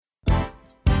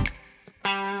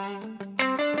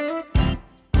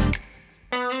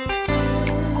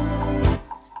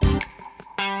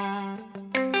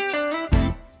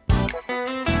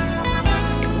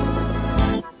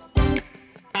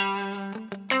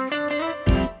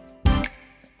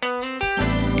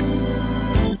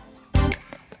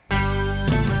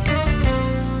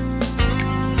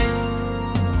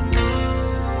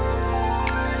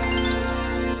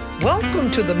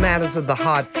Welcome to the Matters of the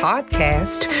Heart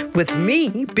podcast with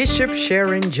me, Bishop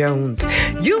Sharon Jones.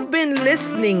 You've been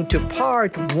listening to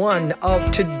part 1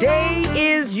 of Today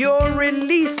is Your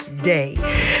Release Day.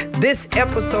 This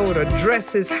episode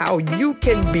addresses how you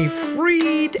can be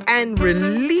freed and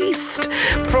released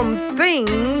from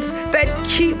things that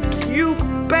keeps you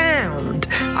bound.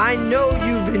 I know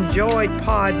you've enjoyed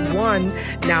part 1.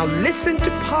 Now listen to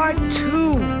part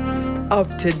 2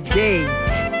 of Today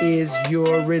is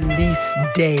Your Release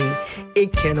Day.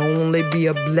 It can only be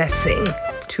a blessing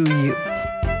to you.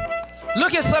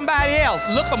 Look at somebody else.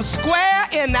 Look them square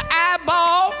in the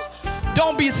eyeball.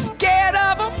 Don't be scared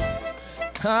of them.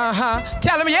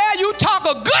 Tell them, yeah, you talk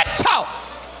a good talk.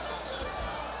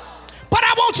 But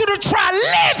I want you to try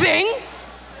living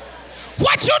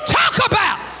what you talk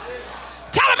about.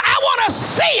 Tell them, I want to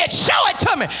see it. Show it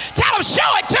to me. Tell them,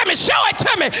 show it to me. Show it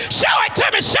to me. Show it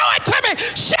to me. Show it to me.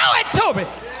 Show it to me.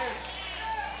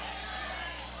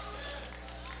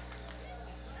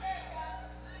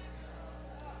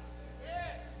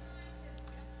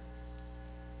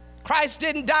 Christ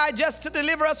didn't die just to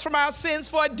deliver us from our sins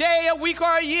for a day, a week,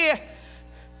 or a year.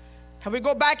 And we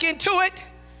go back into it.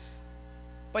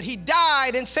 But he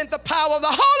died and sent the power of the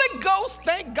Holy Ghost.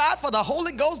 Thank God for the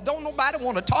Holy Ghost. Don't nobody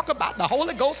want to talk about the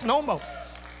Holy Ghost no more.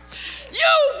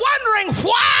 You wondering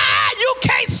why you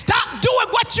can't stop doing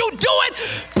what you doing?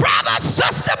 Brother,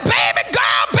 sister, baby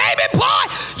girl, baby boy,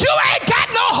 you ain't got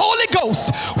no Holy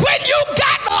Ghost. When you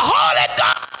got the Holy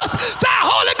Ghost, the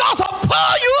Holy Ghost will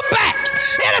pull you back.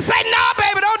 It'll say, no,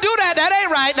 baby, don't do that. That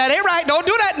ain't right. That ain't right. Don't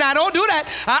do that now. Don't do that.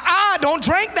 Don't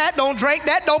drink that. Don't drink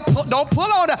that. Don't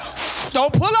pull on that.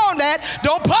 Don't pull on that.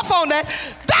 Don't puff on that.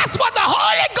 That's what the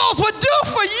Holy Ghost would do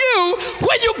for you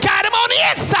when you got him on the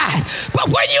inside. But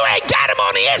when you ain't got him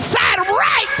on the inside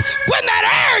right, when that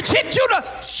urge hit you to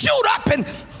shoot up and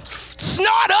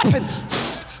snort up and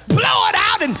blow it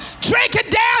out and drink it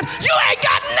down, you ain't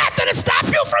got nothing to stop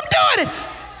you from doing it.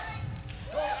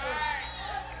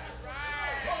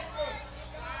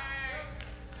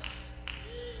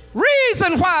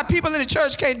 Reason why people in the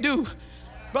church can't do,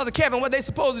 Brother Kevin, what they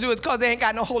supposed to do is because they ain't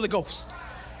got no Holy Ghost.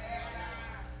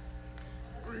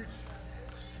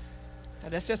 Now,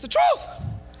 that's just the truth.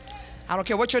 I don't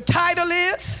care what your title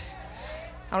is.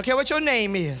 I don't care what your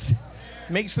name is.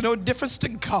 Makes no difference to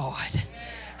God.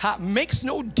 Makes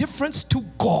no difference to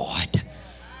God.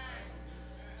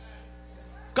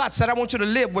 God said, I want you to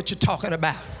live what you're talking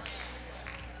about.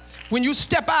 When you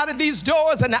step out of these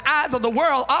doors and the eyes of the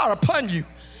world are upon you,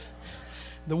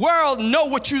 the world know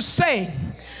what you're saying.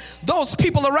 Those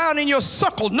people around in your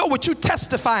circle know what you're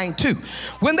testifying to.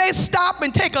 When they stop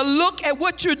and take a look at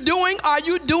what you're doing, are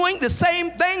you doing the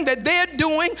same thing that they're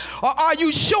doing? Or are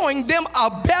you showing them a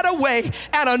better way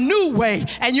and a new way?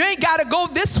 And you ain't got to go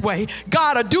this way.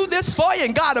 God will do this for you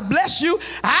and God will bless you.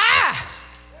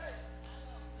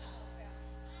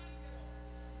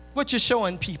 What you're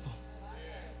showing people.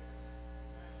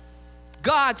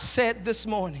 God said this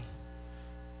morning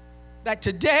that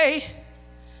today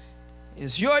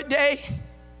is your day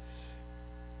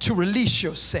to release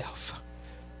yourself,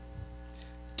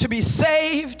 to be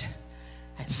saved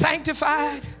and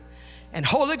sanctified and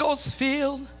Holy Ghost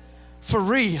filled for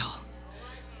real.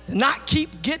 Not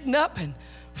keep getting up and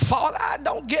fall out.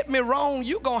 Don't get me wrong,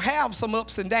 you're going to have some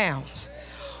ups and downs.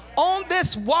 On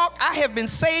this walk, I have been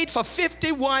saved for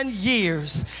 51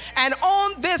 years. And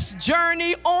on this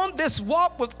journey, on this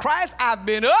walk with Christ, I've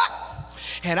been up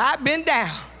and I've been down.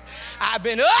 I've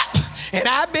been up and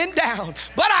I've been down.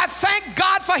 But I thank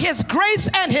God for his grace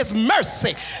and his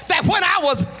mercy that when I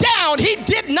was down, he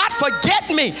did not forget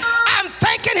me. I'm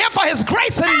thanking him for his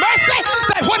grace and mercy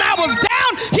that when I was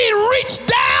down, he reached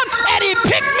down and he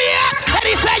picked me up and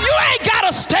he said, you ain't got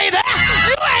to stay there.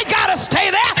 You ain't got to stay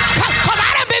there. Because I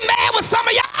done been mad with some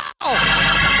of y'all.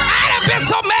 I done been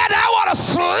so mad that I want to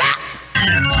slap.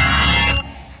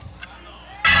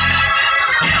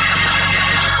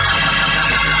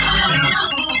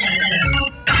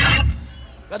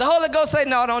 But the Holy Ghost say,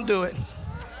 no, don't do it.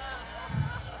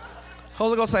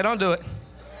 Holy Ghost say, don't do it.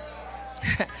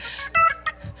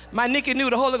 My Nikki knew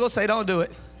the Holy Ghost say, don't do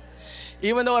it.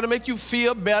 Even though it'll make you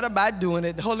feel better by doing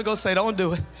it, the Holy Ghost say, don't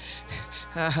do it.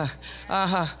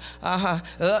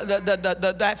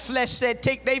 That flesh said,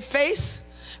 take their face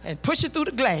and push it through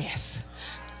the glass.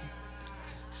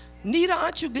 Nita,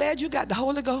 aren't you glad you got the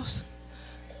Holy Ghost?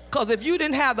 Because if you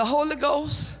didn't have the Holy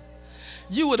Ghost,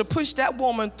 you would have pushed that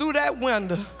woman through that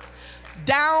window,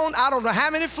 down, I don't know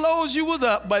how many floors you was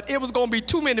up, but it was going to be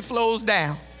too many floors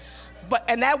down.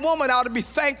 And that woman ought to be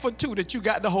thankful, too, that you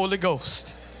got the Holy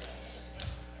Ghost.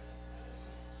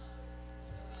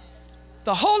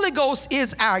 The Holy Ghost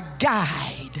is our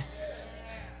guide.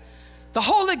 The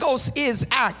Holy Ghost is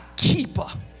our keeper.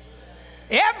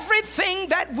 Everything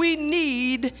that we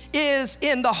need is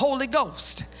in the Holy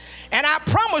Ghost. And I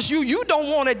promise you, you don't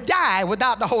want to die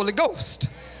without the Holy Ghost.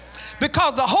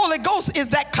 Because the Holy Ghost is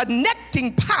that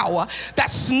connecting power that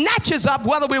snatches up,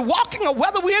 whether we're walking or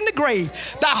whether we're in the grave.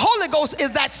 The Holy Ghost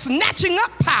is that snatching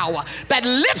up power that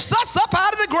lifts us up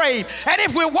out of the grave. And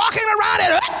if we're walking around,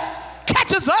 it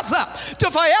catches us up to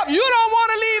forever. You don't want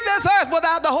to leave this earth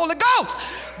without the Holy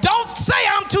Ghost. Don't say,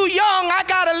 I'm too young, I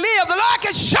got to live. The Lord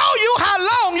can show you how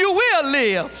long you will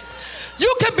live. You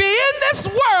can be in this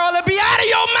world and be out of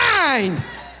your mind.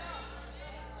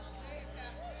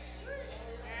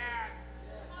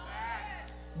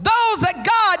 Those that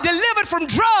God delivered from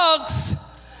drugs,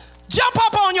 jump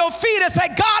up on your feet and say,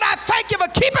 God, I thank you for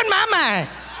keeping my mind.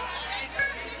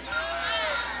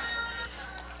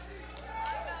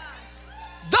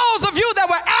 Those of you that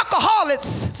were alcoholics,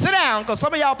 sit down, because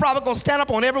some of y'all probably going to stand up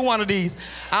on every one of these.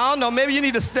 I don't know, maybe you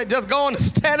need to just go on and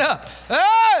stand up.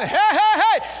 Hey.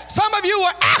 Some of you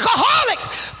were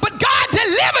alcoholics, but God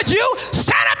delivered you.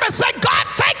 Stand up and say, God,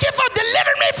 thank you for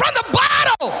delivering me from the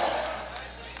bottle.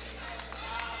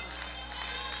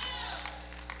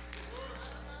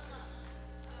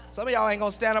 Some of y'all ain't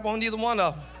going to stand up on neither one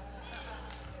of them.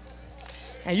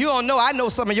 And you don't know, I know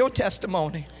some of your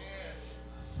testimony.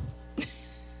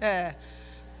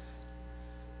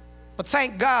 But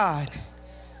thank God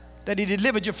that he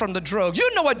delivered you from the drugs. You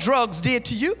know what drugs did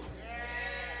to you.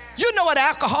 You know what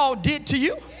alcohol did to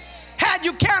you. Had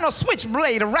you carrying a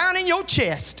switchblade around in your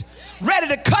chest, ready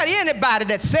to cut anybody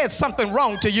that said something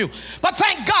wrong to you. But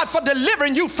thank God for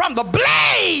delivering you from the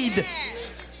blade.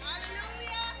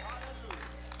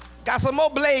 Got some more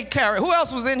blade carrier. Who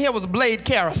else was in here was a blade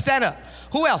carrier? Stand up.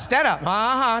 Who else? Stand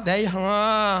up. There you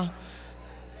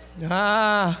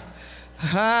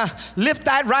lift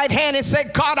that right hand and say,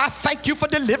 God, I thank you for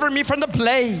delivering me from the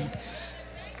blade.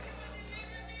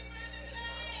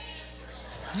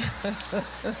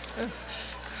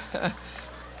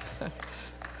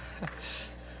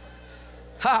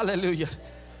 Hallelujah.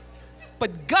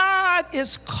 But God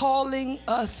is calling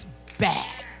us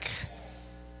back.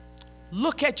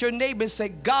 Look at your neighbor and say,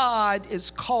 God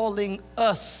is calling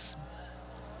us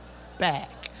back.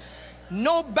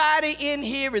 Nobody in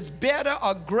here is better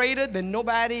or greater than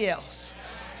nobody else.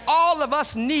 All of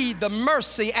us need the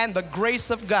mercy and the grace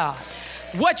of God.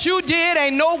 What you did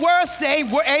ain't no worse, ain't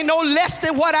no less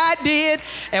than what I did.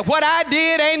 And what I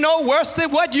did ain't no worse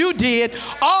than what you did.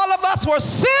 All of us were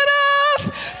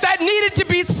sinners that needed to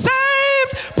be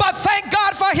saved. But thank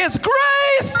God for his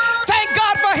grace. Thank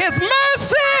God for his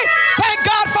mercy. Thank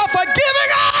God for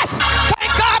forgiving us.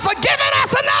 Thank God for giving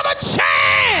us another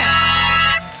chance.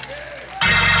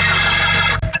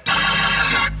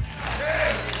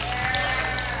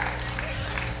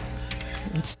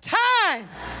 It's time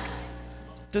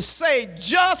to say,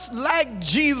 just like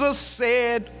Jesus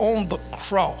said on the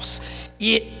cross,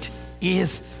 it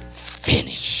is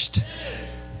finished.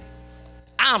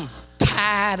 I'm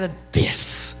tired of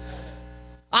this.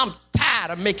 I'm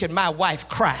tired of making my wife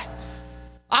cry.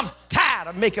 I'm tired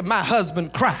of making my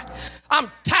husband cry.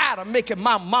 I'm tired of making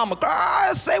my mama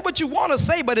cry. Say what you want to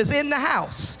say, but it's in the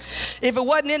house. If it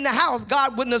wasn't in the house,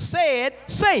 God wouldn't have said,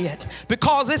 say it,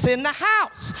 because it's in the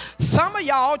house. Some of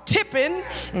y'all tipping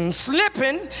and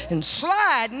slipping and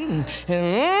sliding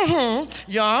and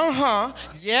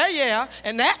yeah,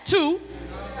 and that too.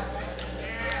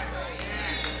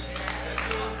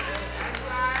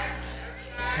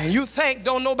 And you think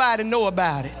don't nobody know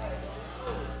about it.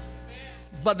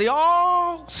 But the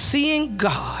all-seeing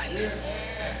God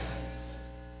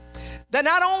that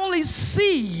not only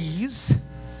sees,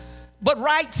 but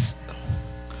writes,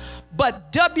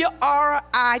 but W-R-I-T-E-S,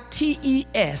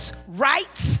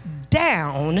 writes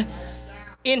down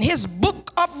in his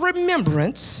book of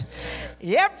remembrance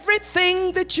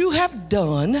everything that you have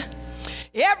done,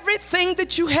 everything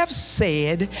that you have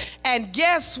said, and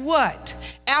guess what?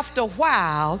 After a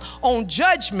while, on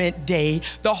Judgment Day,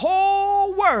 the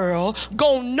whole world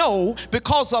gonna know,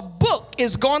 because a book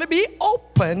is going to be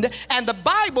opened, and the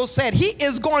Bible said he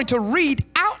is going to read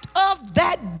out of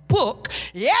that book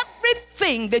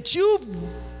everything that you've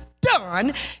done,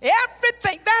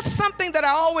 everything. That's something that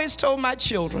I always told my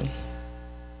children.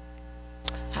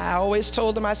 I always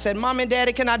told them, I said, Mom and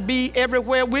Daddy cannot be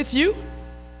everywhere with you.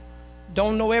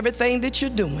 Don't know everything that you're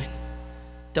doing.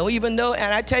 Don't even know,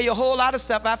 and I tell you a whole lot of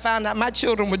stuff I found out my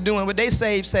children were doing with their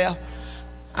saved self.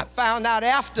 I found out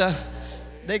after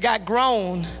they got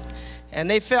grown and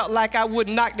they felt like I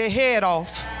wouldn't knock their head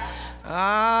off.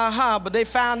 But they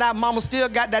found out mama still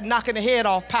got that knocking the head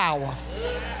off power.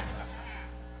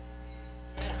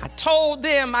 I told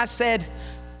them, I said,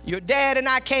 Your dad and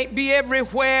I can't be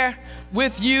everywhere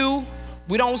with you.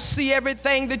 We don't see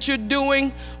everything that you're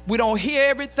doing. We don't hear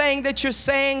everything that you're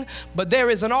saying, but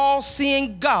there is an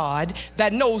all-seeing God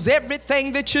that knows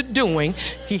everything that you're doing.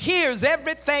 He hears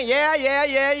everything.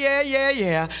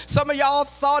 Yeah. Some of y'all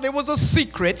thought it was a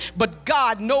secret, but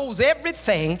God knows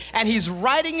everything, and he's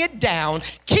writing it down,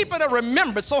 keeping a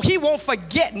remembrance so he won't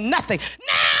forget nothing.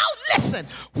 Now, listen,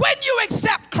 when you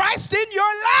accept Christ in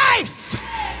your life,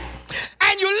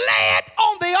 and you lay it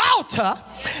on the altar,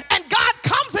 and God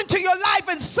comes into your life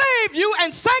and save you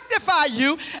and sanctify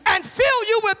you and fill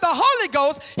you with the Holy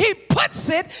Ghost, he puts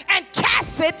it and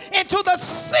casts it into the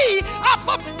sea of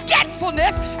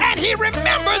forgetfulness, and he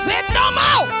remembers it no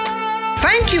more.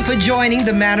 Thank you for joining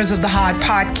the Matters of the Heart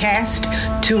podcast.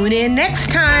 Tune in next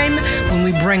time when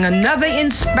we bring another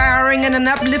inspiring and an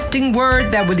uplifting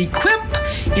word that will equip,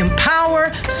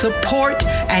 empower, support,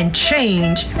 and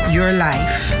change your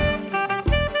life.